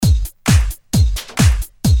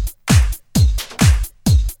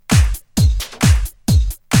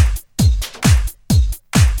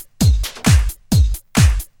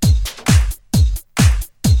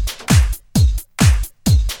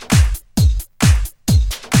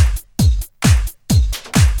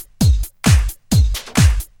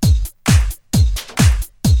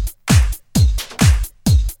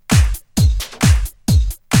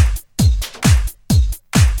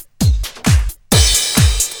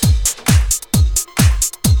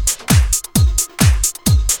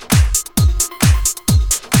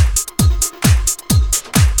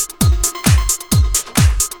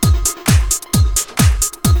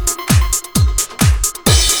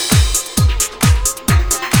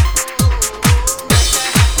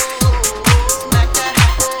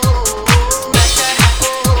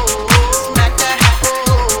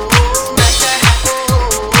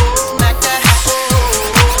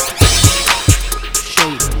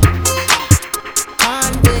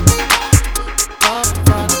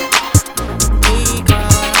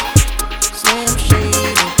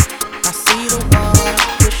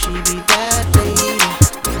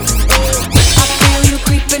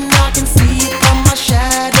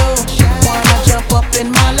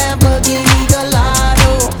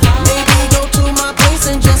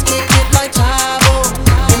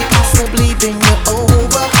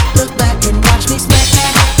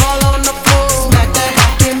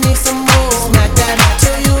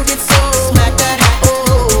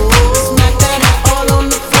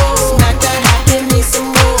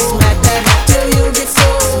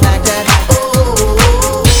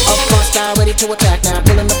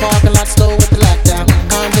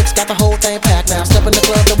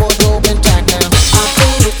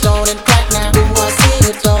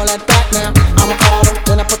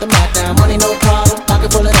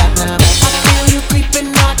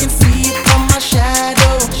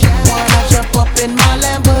in my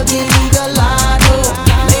Lamborghini Gallardo.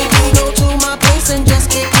 Maybe go to my place and just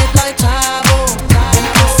kick it like Tybo. And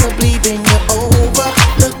possibly bend you over.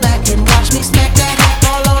 Look back and watch me smack that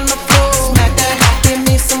all on the floor. Smack that, give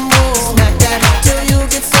me some more. Smack that till you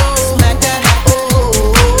get so. Smack that, oh.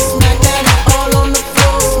 Smack that all on the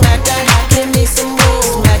floor. Smack that, give me some more.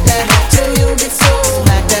 Smack that till you get so.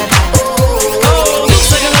 Smack that, oh. Oh, looks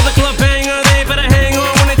like another club banger. They better hang on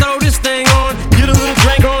when they throw this thing on. Get a little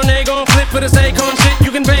drink on, they gon' flip for this Akon shit.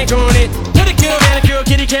 You can bank on it. Pedicure, manicure,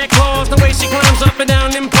 kitty cat claws. The way she climbs up and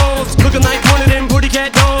down them poles, looking like one of them booty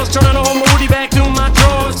cat dolls. Trying to hold my booty back through my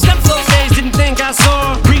drawers. Steps up stage, didn't think I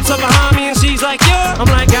saw. Creeps up behind me and she's like, yeah. I'm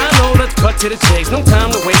like, I know, let's cut to the chase. No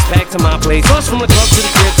time to waste, back to my place. Bus from the club to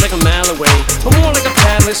the crib's like a mile away. I'm more like a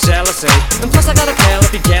palace, shall I say. And plus I got a pal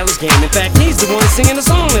if he gallus game. In fact, he's the one singing the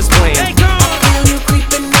song that's playing. Hey girl, I feel you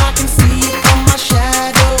creeping, I can see it from my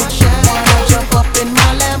shadow.